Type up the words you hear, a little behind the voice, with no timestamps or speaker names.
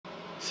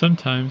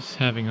Sometimes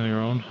having your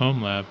own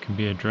home lab can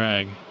be a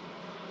drag.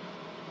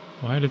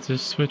 Why does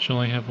this switch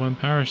only have one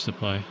power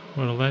supply?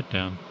 What a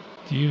letdown.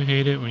 Do you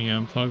hate it when you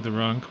unplug the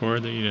wrong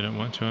cord that you didn't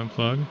want to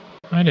unplug?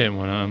 I didn't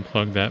want to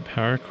unplug that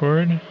power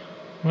cord.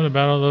 What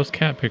about all those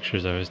cat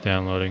pictures I was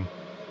downloading?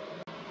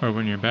 Or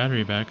when your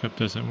battery backup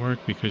doesn't work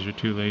because you're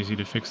too lazy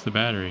to fix the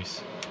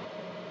batteries.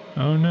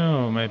 Oh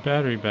no, my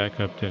battery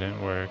backup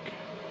didn't work.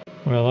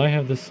 Well, I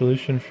have the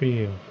solution for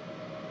you.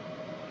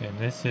 And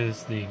this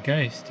is the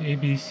Geist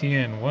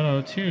ABCN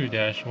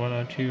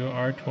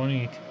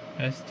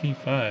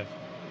 102-102R20ST5.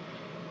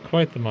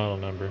 Quite the model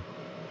number.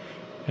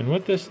 And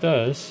what this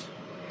does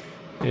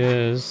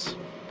is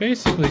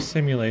basically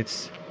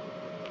simulates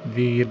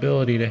the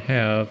ability to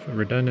have a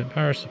redundant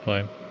power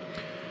supply.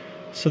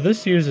 So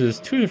this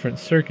uses two different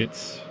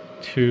circuits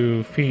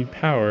to feed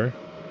power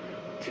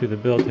to the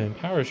built-in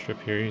power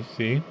strip here, you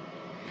see.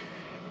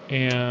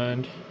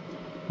 And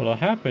what'll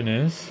happen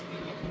is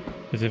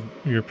if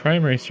your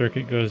primary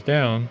circuit goes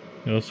down,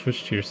 it'll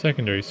switch to your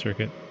secondary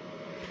circuit.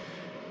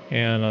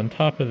 And on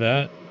top of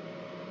that,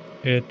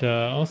 it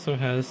also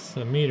has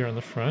a meter on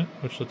the front,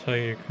 which will tell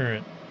you your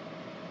current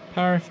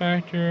power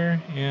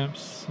factor,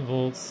 amps,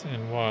 volts,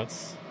 and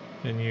watts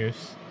in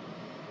use.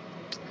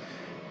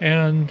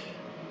 And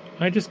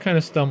I just kind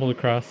of stumbled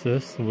across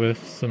this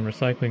with some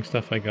recycling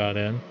stuff I got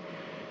in,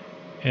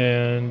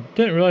 and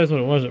didn't realize what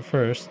it was at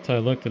first until I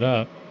looked it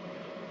up.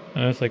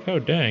 And I was like, oh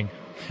dang,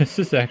 this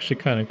is actually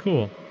kind of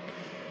cool.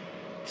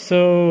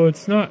 So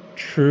it's not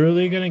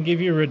truly going to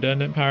give you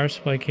redundant power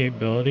supply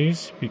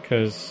capabilities,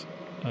 because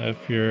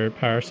if your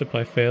power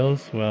supply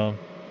fails, well,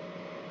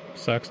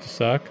 sucks to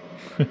suck.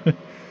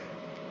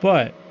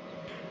 But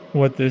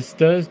what this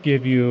does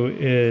give you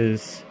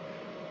is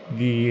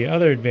the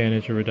other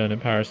advantage of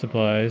redundant power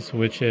supplies,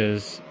 which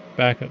is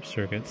backup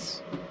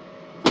circuits.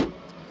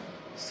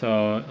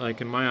 So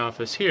like in my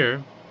office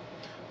here,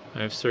 I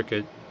have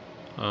circuit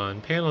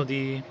on panel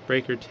D,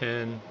 breaker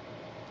 10,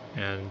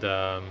 and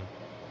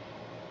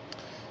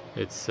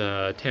it's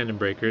tandem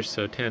breakers,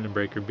 so tandem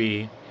breaker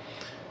B,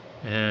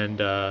 and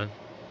I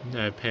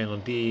have panel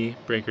D,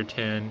 breaker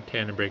 10,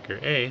 tandem breaker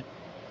A.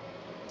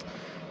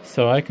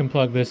 So I can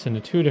plug this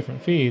into two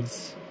different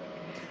feeds,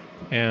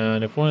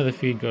 and if one of the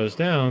feed goes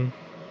down,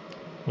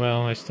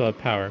 well, I still have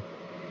power.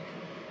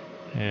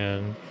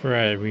 And for a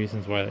variety of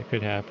reasons why that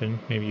could happen.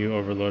 Maybe you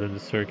overloaded the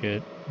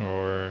circuit,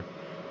 or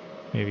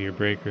maybe your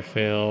breaker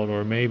failed,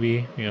 or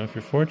maybe, if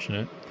you're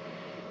fortunate,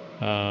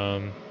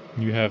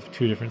 you have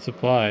two different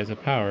supplies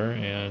of power,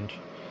 and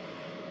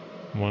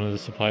one of the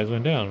supplies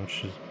went down,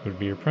 which would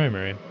be your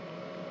primary.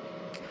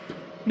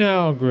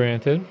 Now,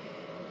 granted,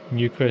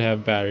 you could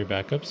have battery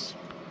backups,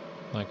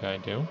 like I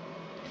do,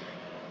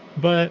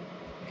 but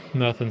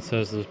nothing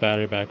says those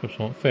battery backups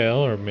won't fail,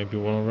 or maybe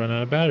one will run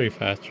out of battery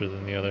faster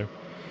than the other.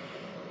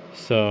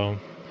 So,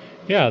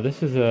 yeah,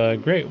 this is a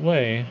great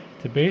way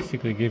to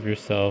basically give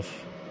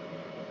yourself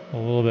a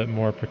little bit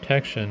more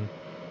protection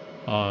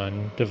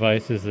on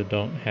devices that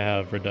don't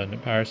have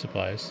redundant power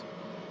supplies,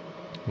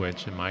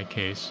 which in my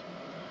case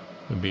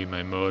would be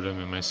my modem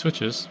and my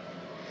switches,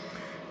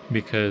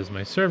 because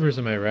my servers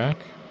in my rack,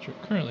 which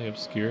are currently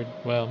obscured,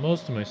 well,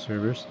 most of my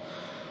servers,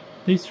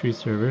 these three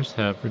servers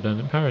have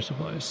redundant power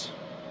supplies.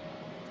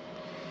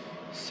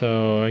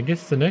 So I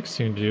guess the next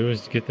thing to do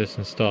is to get this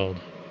installed.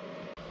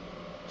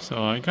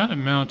 So I got it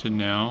mounted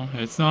now.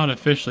 It's not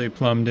officially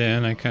plumbed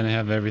in. I kind of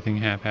have everything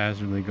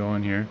haphazardly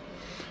going here.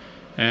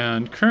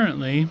 And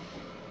currently,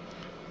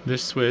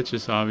 this switch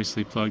is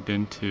obviously plugged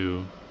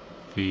into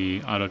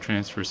the auto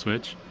transfer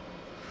switch.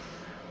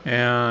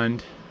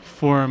 And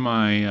for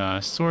my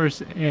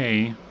source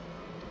A,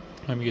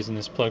 I'm using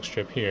this plug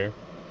strip here.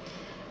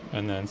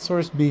 And then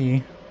source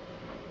B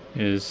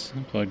is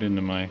plugged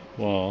into my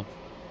wall.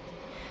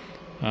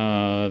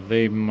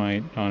 They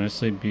might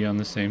honestly be on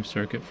the same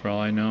circuit for all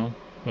I know,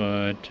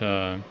 but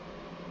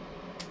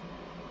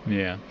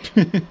yeah.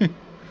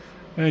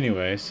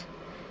 Anyways,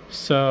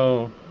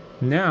 so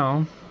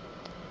now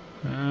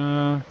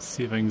let's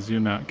see if I can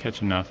zoom out and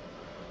catch enough.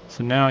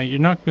 So now you're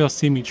not going to be able to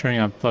see me turning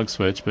on plug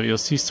switch, but you'll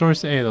see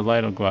source A, the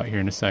light will go out here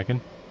in a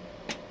second.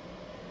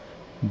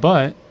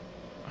 But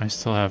I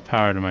still have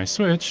power to my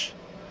switch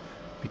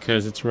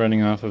because it's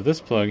running off of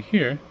this plug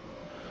here.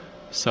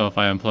 So if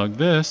I unplug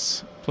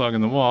this, plug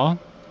in the wall,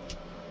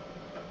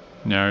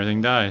 now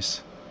everything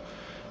dies.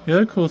 The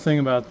other cool thing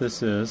about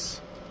this is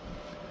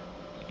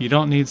you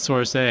don't need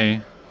source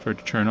A for it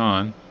to turn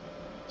on.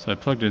 So I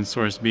plugged in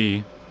source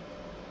B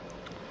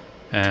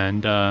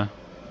and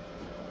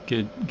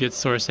get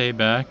source A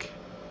back.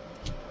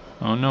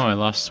 Oh no, I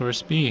lost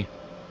source B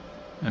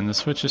and the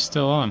switch is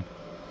still on.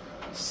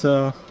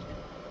 So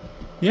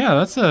yeah,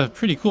 that's a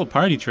pretty cool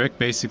party trick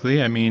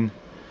basically. I mean,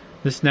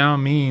 this now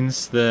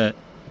means that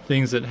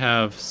things that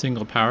have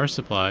single power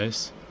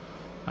supplies,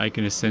 I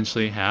can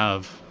essentially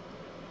have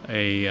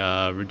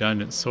a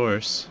redundant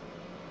source.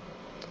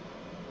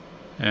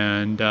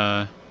 And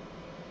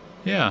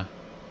yeah,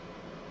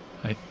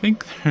 I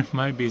think there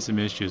might be some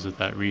issues with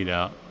that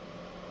readout.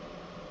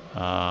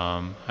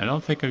 I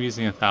don't think I'm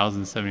using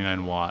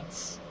 1079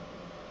 watts.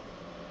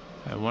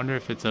 I wonder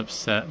if it's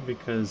upset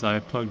because I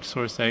plugged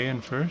source A in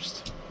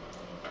first.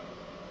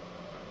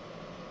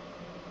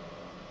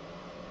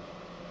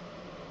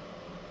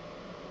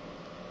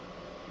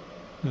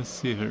 Let's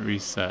see if it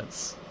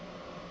resets.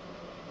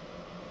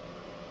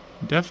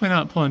 Definitely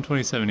not pulling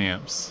 27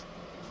 amps.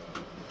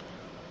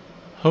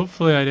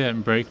 Hopefully I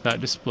didn't break that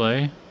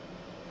display.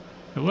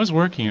 It was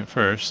working at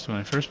first when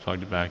I first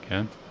plugged it back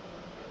in.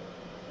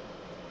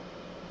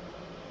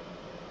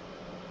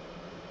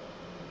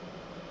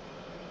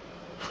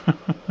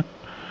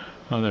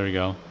 Oh, there we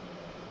go.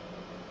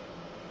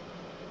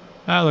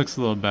 That looks a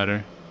little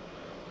better.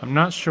 I'm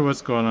not sure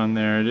what's going on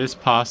there. It is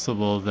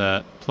possible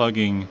that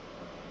plugging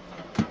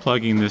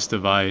this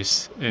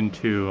device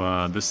into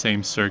the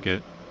same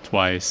circuit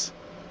twice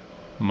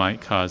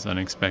might cause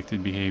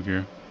unexpected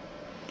behavior.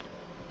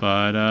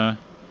 But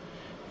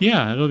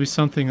yeah, it'll be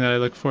something that I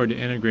look forward to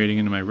integrating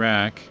into my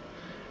rack.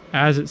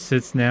 As it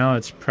sits now,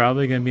 it's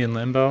probably going to be in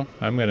limbo.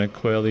 I'm going to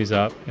coil these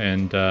up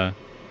and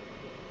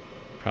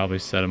probably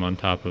set them on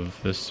top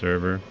of this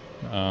server.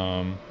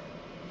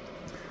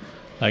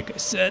 Like I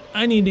said,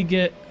 I need to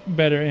get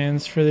better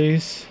ends for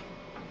these.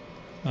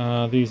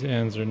 These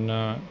ends are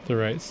not the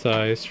right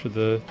size for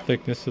the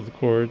thickness of the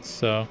cords,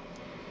 so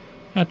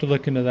I have to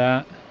look into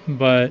that.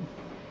 But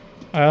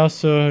I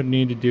also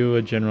need to do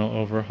a general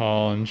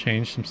overhaul and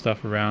change some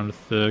stuff around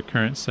with the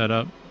current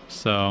setup,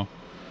 so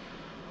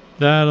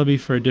that'll be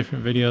for a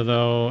different video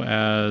though,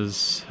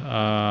 as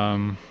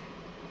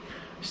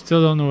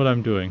still don't know what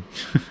I'm doing.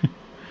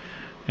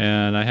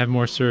 And I have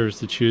more servers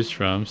to choose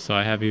from, so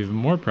I have even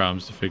more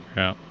problems to figure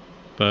out.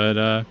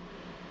 But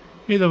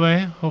either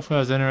way, hopefully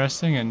that was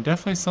interesting and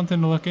definitely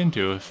something to look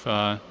into if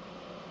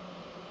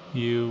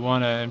you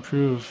want to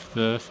improve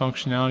the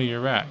functionality of your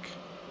rack.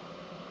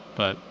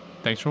 But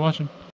thanks for watching.